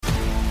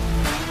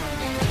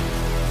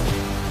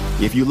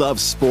If you love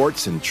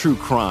sports and true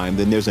crime,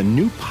 then there's a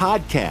new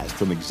podcast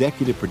from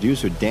executive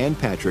producer Dan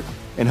Patrick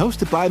and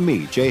hosted by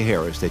me, Jay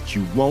Harris, that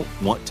you won't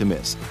want to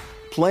miss.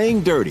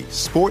 Playing Dirty: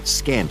 Sports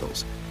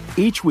Scandals.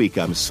 Each week,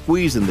 I'm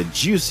squeezing the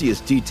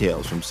juiciest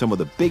details from some of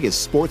the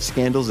biggest sports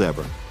scandals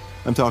ever.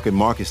 I'm talking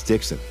Marcus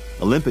Dixon,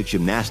 Olympic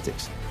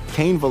gymnastics,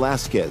 Cain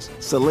Velasquez,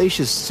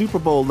 salacious Super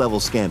Bowl-level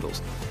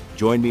scandals.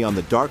 Join me on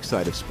the dark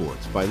side of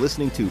sports by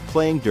listening to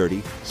Playing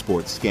Dirty: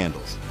 Sports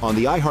Scandals on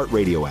the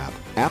iHeartRadio app,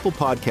 Apple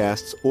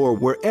Podcasts, or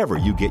wherever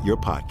you get your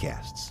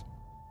podcasts.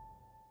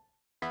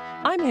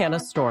 I'm Hannah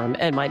Storm,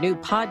 and my new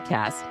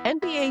podcast,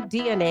 NBA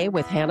DNA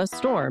with Hannah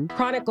Storm,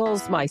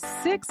 chronicles my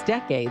 6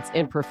 decades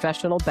in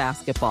professional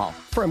basketball.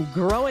 From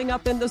growing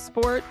up in the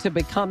sport to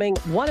becoming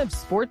one of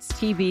sports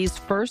TV's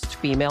first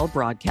female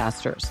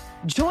broadcasters.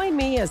 Join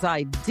me as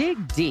I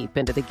dig deep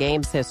into the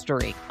game's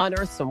history,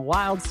 unearth some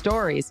wild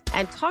stories,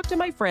 and talk to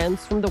my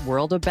friends from the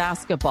world of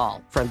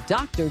basketball, from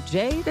Dr.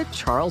 J to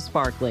Charles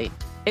Barkley.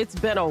 It's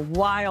been a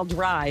wild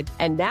ride,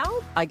 and now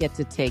I get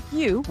to take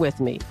you with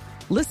me.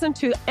 Listen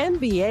to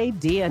NBA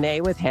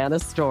DNA with Hannah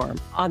Storm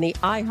on the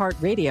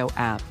iHeartRadio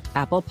app,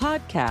 Apple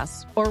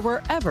Podcasts, or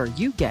wherever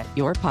you get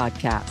your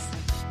podcasts.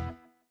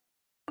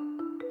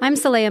 I'm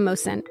Saleha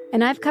Mohsin,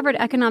 and I've covered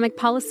economic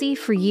policy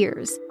for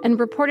years and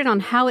reported on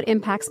how it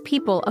impacts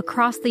people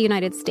across the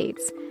United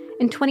States.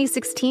 In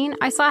 2016,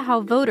 I saw how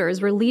voters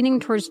were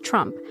leaning towards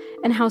Trump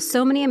and how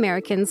so many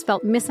Americans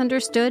felt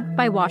misunderstood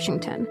by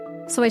Washington.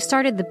 So I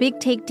started The Big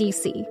Take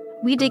DC.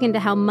 We dig into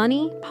how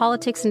money,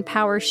 politics, and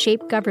power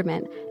shape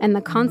government and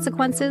the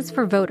consequences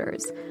for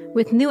voters.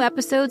 With new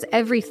episodes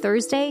every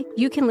Thursday,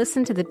 you can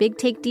listen to The Big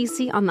Take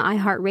DC on the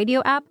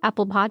iHeartRadio app,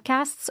 Apple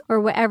Podcasts,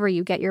 or wherever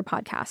you get your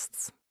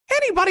podcasts.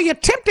 Anybody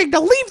attempting to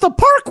leave the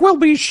park will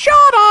be shot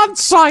on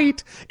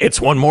sight.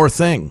 It's One More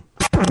Thing.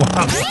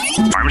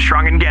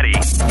 Armstrong and Getty.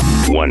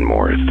 One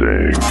More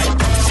Thing.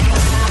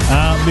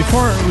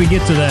 Before we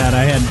get to that,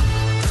 I had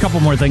a couple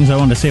more things I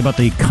wanted to say about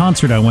the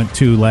concert I went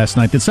to last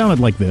night that sounded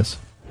like this.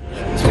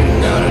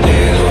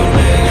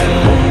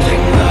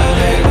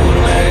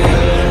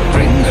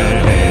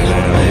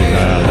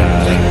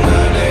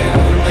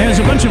 There's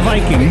a bunch of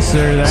Vikings.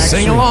 They're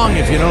Sing along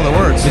if you know the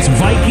words. It's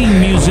Viking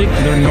music.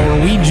 They're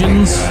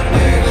Norwegians.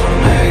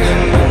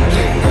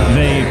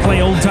 They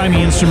play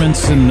old-timey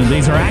instruments, and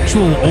these are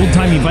actual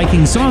old-timey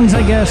Viking songs,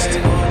 I guess.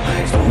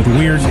 With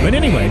weird... But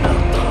anyway.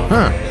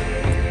 Huh.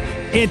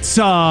 It's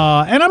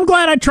and I'm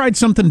glad I tried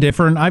something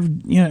different.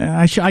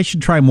 I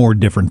should try more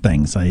different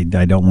things. I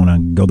don't want to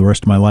go the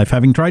rest of my life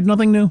having tried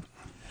nothing new.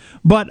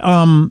 But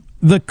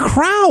the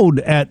crowd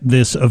at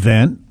this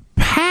event,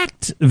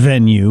 packed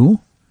venue,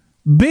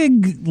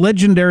 big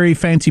legendary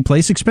fancy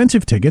place,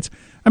 expensive tickets.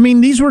 I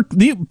mean,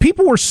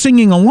 people were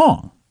singing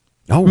along.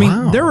 Oh, I mean,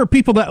 wow. There were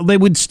people that they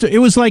would. It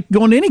was like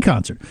going to any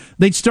concert.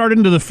 They'd start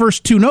into the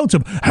first 2 notes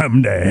of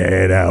hum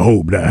day da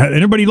hope da, and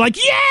everybody like,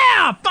 yeah,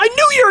 I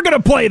knew you were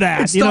going to play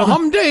that. It's the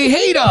Hum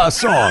Day Hada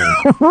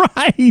song,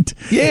 right?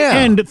 Yeah,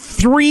 and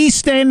 3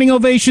 standing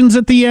ovations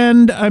at the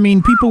end. I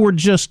mean, people were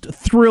just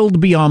thrilled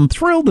beyond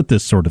thrilled at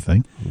this sort of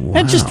thing.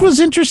 Wow. It just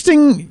was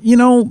interesting, you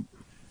know.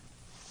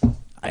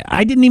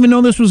 I didn't even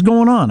know this was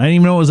going on. I didn't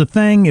even know it was a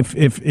thing.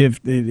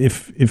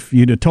 If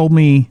you'd have told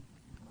me.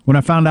 When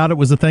I found out it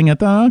was a thing, I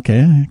thought,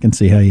 okay, I can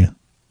see how a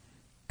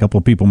couple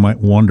of people might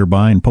wander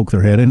by and poke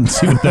their head in and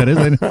see what that is.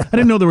 I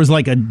didn't know there was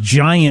like a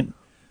giant,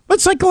 but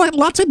it's like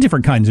lots of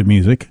different kinds of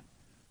music.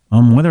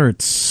 Whether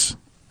it's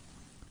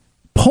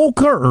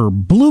polka or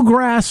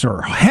bluegrass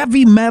or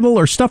heavy metal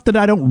or stuff that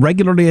I don't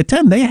regularly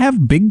attend, they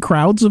have big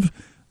crowds of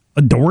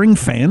adoring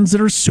fans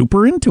that are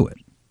super into it.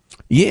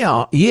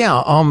 Yeah.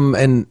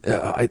 And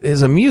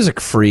as a music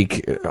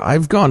freak,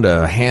 I've gone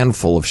to a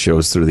handful of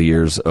shows through the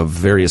years of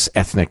various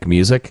ethnic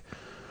music,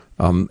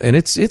 and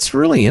it's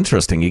really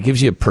interesting. It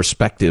gives you a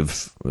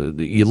perspective.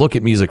 You look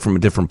at music from a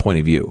different point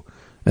of view,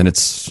 and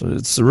it's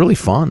really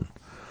fun.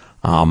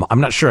 I'm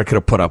not sure I could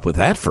have put up with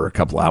that for a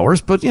couple hours,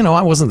 but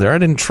I wasn't there. I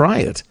didn't try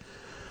it.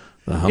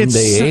 The Hum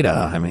Day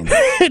Ada. I mean,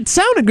 it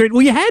sounded great.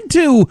 Well, you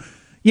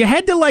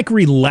had to like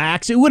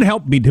relax. It would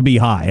help me to be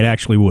high. It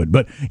actually would.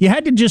 But you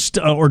had to just,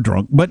 or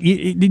drunk, but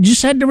you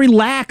just had to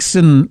relax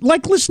and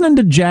like listening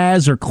to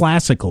jazz or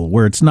classical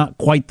where it's not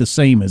quite the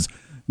same as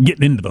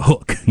getting into the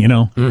hook,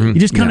 Mm-hmm. You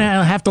just kind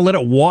of have to let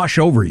it wash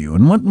over you.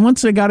 And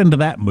once I got into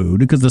that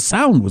mood, because the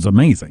sound was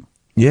amazing.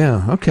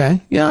 Yeah,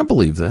 okay. Yeah, I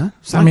believe that.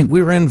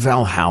 We were in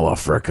Valhalla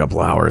for a couple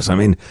hours. I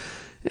mean,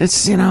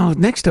 it's,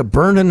 next to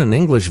burning an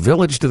English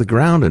village to the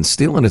ground and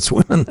stealing its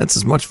women, that's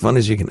as much fun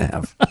as you can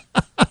have.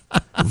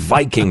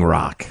 Viking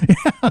rock.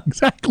 Yeah,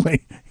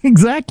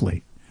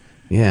 exactly.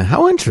 Yeah,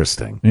 how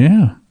interesting.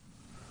 Yeah.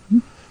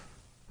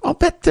 I'll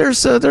bet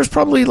there's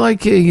probably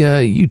like a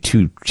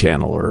YouTube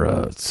channel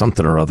or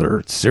something or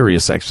other,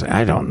 Sirius actually,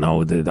 I don't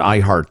know, the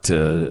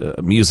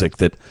iHeart music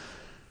that,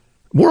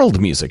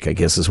 world music, I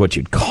guess is what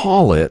you'd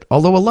call it.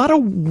 Although a lot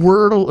of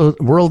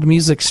world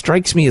music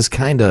strikes me as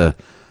kind of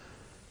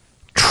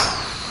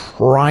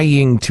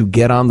trying to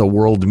get on the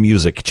world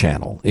music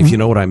channel, if you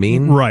know what I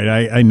mean.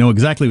 Right, I know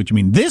exactly what you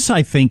mean. This,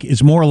 I think,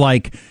 is more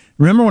like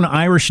Remember when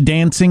Irish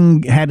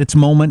dancing had its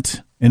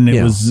moment and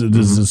it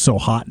was so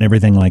hot and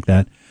everything like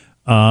that?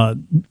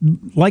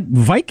 Like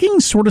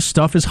Viking sort of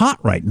stuff is hot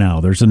right now.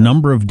 There's a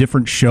number of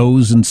different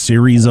shows and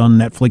series on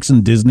Netflix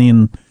and Disney,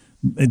 and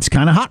it's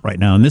kind of hot right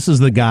now. And this is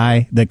the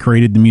guy that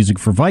created the music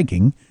for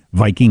Vikings,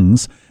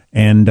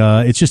 and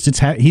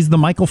he's the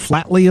Michael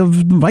Flatley of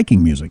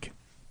Viking music.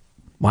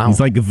 Wow, he's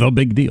like the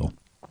big deal.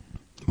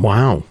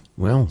 Wow.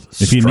 Well,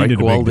 if you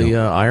needed while the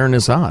iron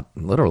is hot,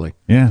 literally.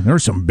 Yeah, there were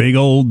some big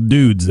old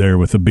dudes there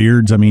with the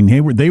beards. I mean,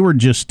 they were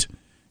just.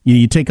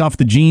 You take off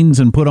the jeans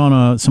and put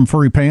on some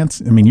furry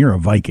pants. I mean, you're a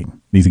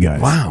Viking. These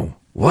guys.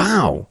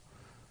 Wow.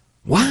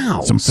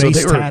 Some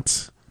face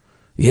tats.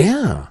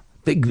 Yeah,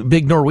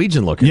 big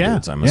Norwegian looking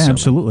dudes. I'm assuming. Yeah,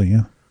 absolutely.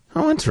 Yeah.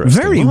 Oh,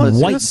 interesting. Very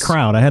white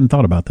crowd. I hadn't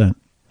thought about that.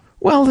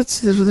 Well,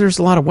 there's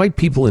a lot of white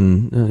people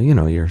in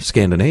your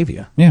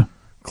Scandinavia. Yeah,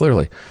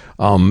 clearly,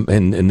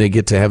 and they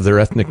get to have their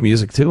ethnic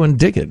music too and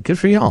dig it. Good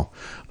for y'all.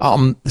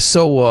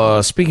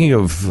 So speaking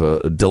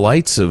of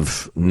delights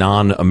of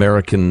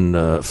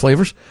non-American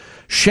flavors.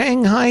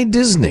 Shanghai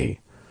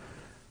Disney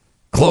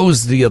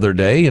closed the other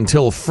day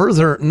until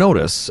further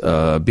notice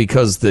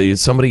because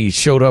somebody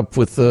showed up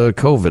with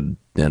COVID,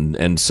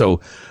 and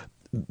so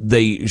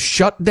they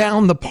shut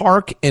down the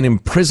park and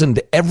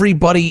imprisoned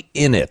everybody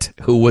in it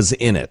who was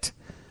in it.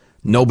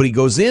 Nobody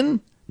goes in,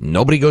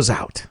 nobody goes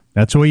out.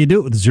 That's the way you do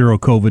it with zero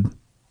COVID.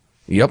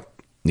 Yep.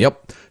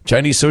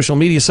 Chinese social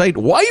media site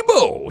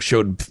Weibo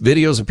showed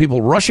videos of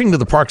people rushing to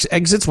the park's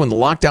exits when the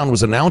lockdown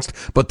was announced,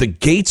 but the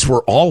gates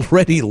were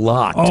already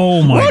locked.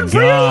 Oh, my God. Run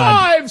for your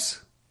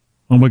lives!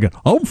 Oh, my God.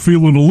 I'm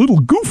feeling a little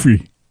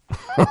goofy.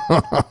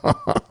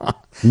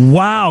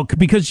 Wow.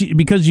 Because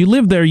you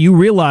live there, you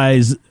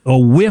realize a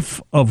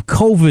whiff of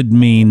COVID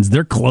means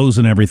they're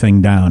closing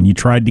everything down. You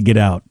tried to get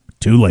out.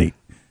 Too late.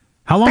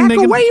 How long Back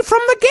away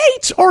from the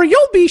gates or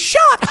you'll be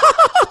shot.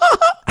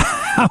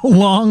 How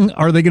long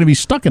are they going to be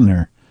stuck in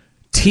there?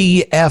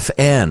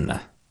 TFN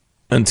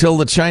until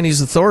the Chinese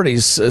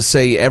authorities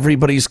say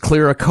everybody's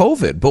clear of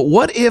COVID. But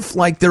what if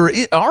there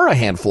are a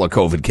handful of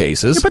COVID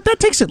cases? Yeah, but that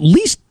takes at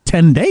least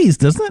 10 days,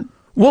 doesn't it?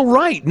 Well,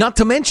 right. Not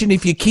to mention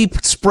if you keep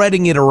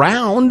spreading it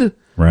around.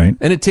 Right.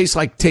 And it takes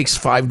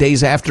 5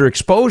 days after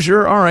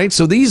exposure. All right.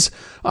 So these,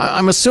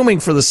 I'm assuming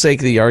for the sake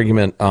of the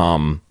argument,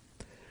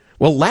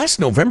 last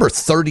November,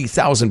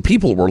 30,000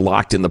 people were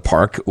locked in the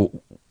park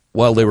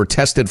while they were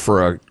tested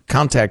for a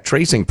contact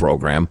tracing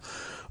program.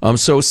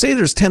 So say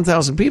there's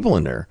 10,000 people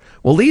in there.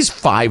 Well, these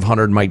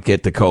 500 might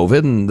get the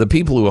COVID, and the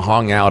people who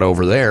hung out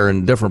over there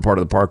in a different part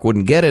of the park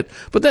wouldn't get it,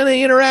 but then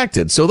they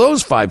interacted. So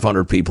those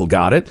 500 people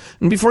got it,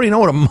 and before you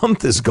know it, a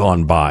month has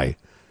gone by.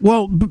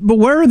 Well, but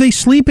where are they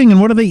sleeping,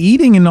 and what are they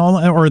eating, and all?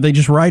 Or are they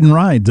just riding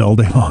rides all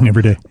day long,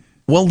 every day?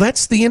 Well,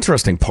 that's the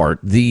interesting part.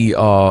 The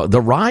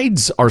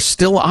rides are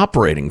still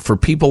operating for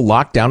people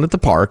locked down at the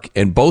park,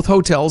 and both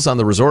hotels on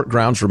the resort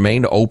grounds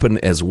remain open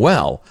as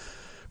well.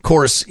 Of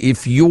course,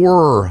 if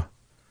you're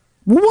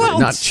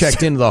not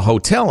checked into the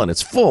hotel and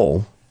it's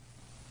full.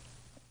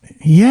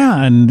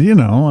 Yeah, and,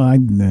 I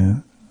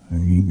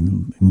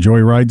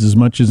enjoy rides as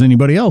much as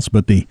anybody else,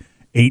 but the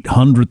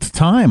 800th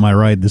time I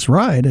ride this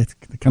ride,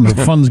 the kind of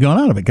fun's gone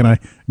out of it. Can I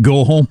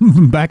go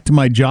home back to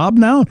my job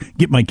now,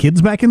 get my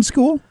kids back in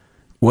school?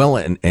 Well,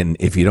 and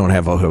if you don't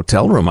have a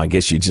hotel room, I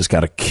guess you just got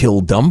to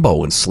kill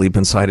Dumbo and sleep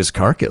inside his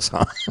carcass,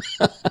 huh?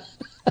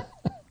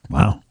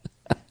 Wow.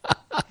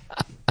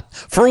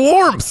 For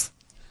warmth.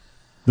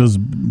 Those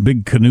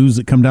big canoes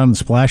that come down and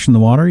splash in the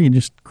water, you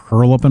just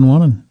curl up in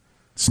one and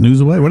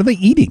snooze away. What are they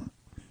eating?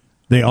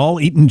 They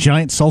all eating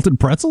giant salted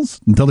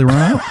pretzels until they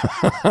run out?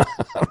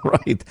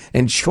 Right.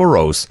 And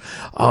churros.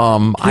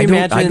 Can you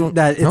imagine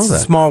that it's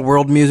Small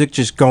World music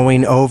just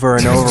going over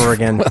and over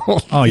again?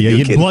 Oh, yeah,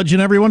 you'd bludgeon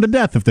everyone to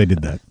death if they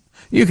did that.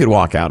 You could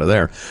walk out of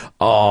there.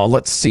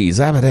 Let's see.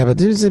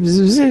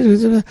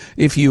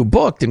 If you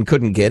booked and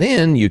couldn't get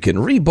in, you can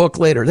rebook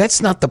later. That's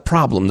not the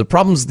problem. The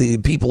problem's the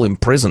people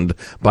imprisoned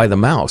by the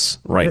mouse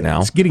right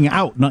now. It's getting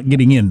out, not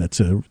getting in. That's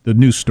the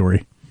news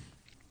story.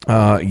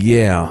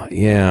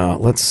 Yeah.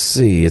 Let's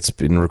see. It's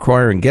been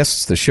requiring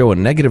guests to show a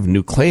negative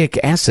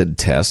nucleic acid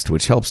test,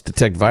 which helps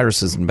detect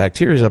viruses and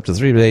bacteria up to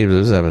 3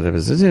 days.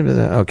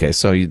 Okay,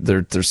 so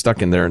they're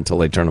stuck in there until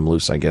they turn them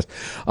loose, I guess.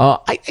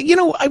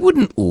 I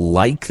wouldn't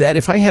like that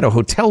if I had a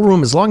hotel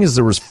room, as long as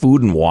there was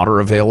food and water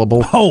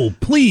available. Oh,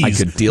 please. I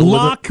could deal with it.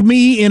 Lock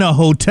me in a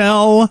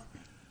hotel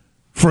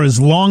for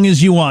as long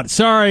as you want.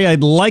 Sorry,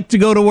 I'd like to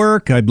go to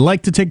work. I'd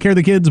like to take care of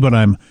the kids, but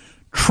I'm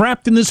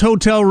trapped in this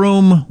hotel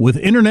room with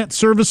internet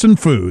service and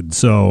food.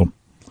 So,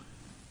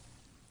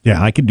 yeah,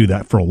 I could do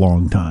that for a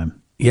long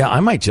time. Yeah, I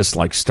might just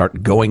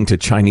start going to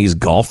Chinese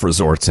golf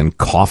resorts and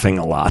coughing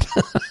a lot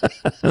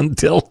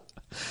until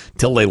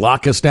they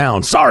lock us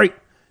down. Sorry,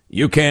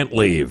 you can't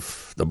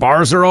leave. The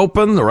bars are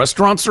open, the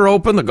restaurants are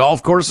open, the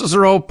golf courses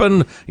are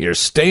open. You're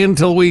staying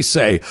till we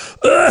say,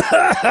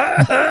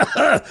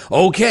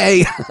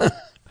 okay.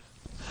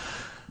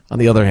 On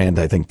the other hand,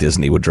 I think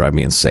Disney would drive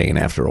me insane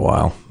after a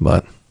while,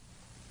 but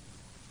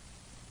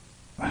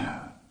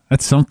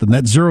that's something.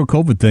 That zero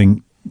COVID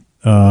thing,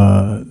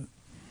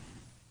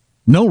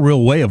 no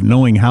real way of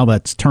knowing how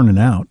that's turning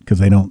out because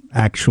they don't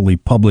actually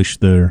publish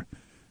their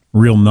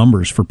real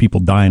numbers for people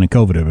dying of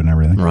COVID and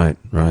everything. Right.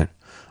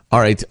 All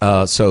right,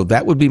 so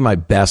that would be my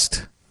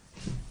best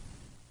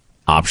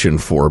option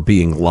for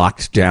being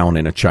locked down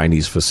in a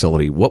Chinese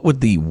facility. What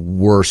would the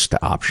worst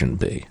option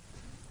be?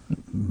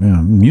 Yeah,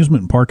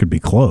 amusement park could be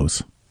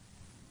close.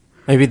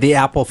 Maybe the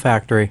Apple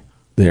factory.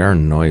 They are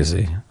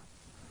noisy.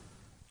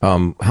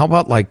 How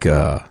about like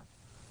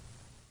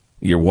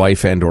your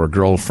wife and or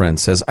girlfriend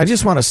says, I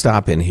just want to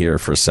stop in here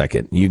for a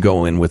second. You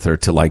go in with her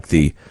to like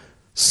the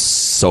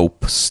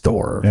soap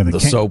store, the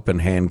soap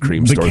and hand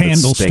cream store. The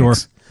candle store.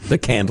 The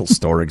candle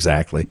store,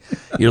 exactly.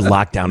 You're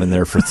locked down in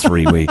there for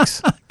 3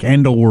 weeks.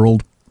 Candle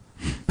World.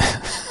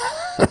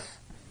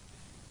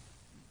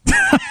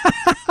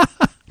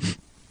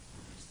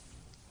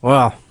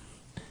 Well,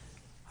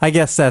 I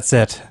guess that's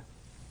it.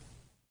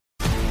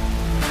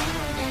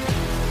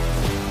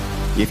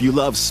 If you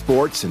love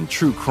sports and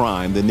true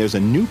crime, then there's a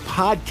new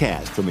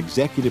podcast from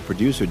executive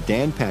producer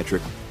Dan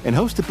Patrick and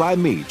hosted by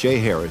me, Jay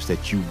Harris,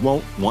 that you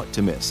won't want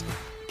to miss.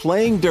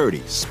 Playing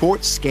Dirty: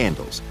 Sports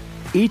Scandals.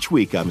 Each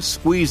week, I'm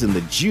squeezing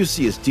the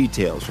juiciest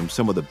details from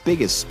some of the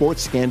biggest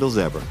sports scandals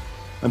ever.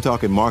 I'm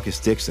talking Marcus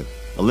Dixon,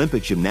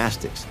 Olympic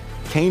gymnastics,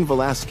 Cain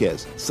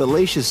Velasquez,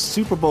 salacious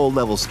Super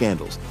Bowl-level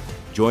scandals.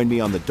 Join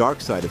me on the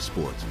dark side of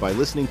sports by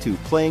listening to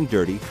Playing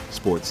Dirty: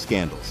 Sports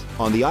Scandals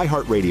on the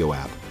iHeartRadio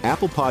app,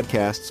 Apple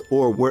Podcasts,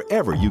 or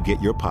wherever you get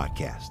your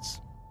podcasts.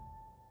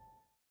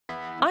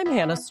 I'm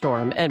Hannah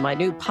Storm, and my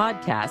new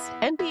podcast,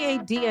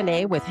 NBA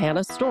DNA with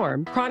Hannah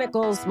Storm,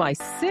 chronicles my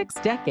 6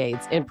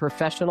 decades in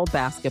professional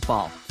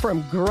basketball.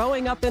 From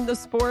growing up in the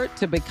sport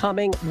to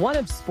becoming one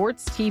of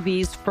sports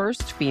TV's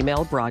first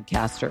female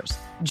broadcasters.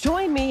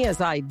 Join me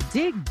as I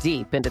dig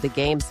deep into the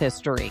game's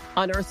history,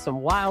 unearth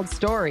some wild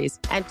stories,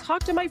 and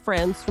talk to my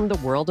friends from the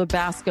world of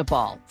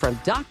basketball, from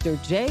Dr.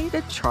 J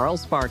to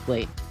Charles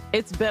Barkley.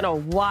 It's been a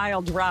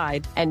wild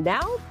ride, and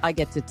now I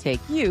get to take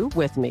you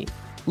with me.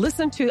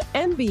 Listen to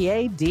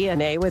NBA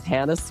DNA with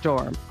Hannah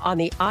Storm on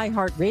the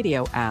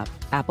iHeartRadio app,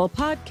 Apple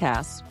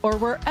Podcasts, or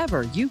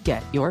wherever you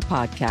get your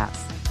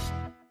podcasts.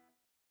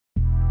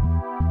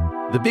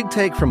 The Big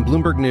Take from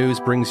Bloomberg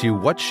News brings you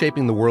what's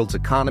shaping the world's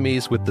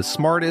economies with the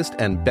smartest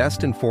and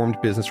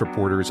best-informed business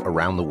reporters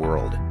around the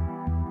world.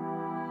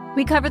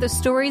 We cover the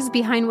stories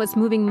behind what's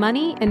moving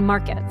money and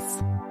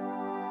markets,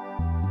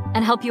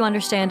 and help you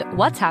understand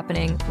what's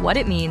happening, what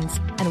it means,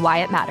 and why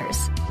it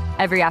matters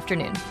every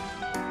afternoon.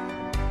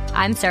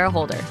 I'm Sarah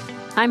Holder.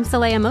 I'm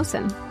Saleha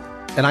Mohsin.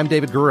 And I'm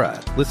David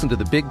Gura. Listen to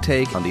The Big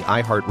Take on the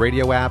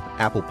iHeartRadio app,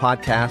 Apple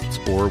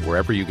Podcasts, or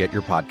wherever you get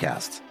your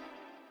podcasts.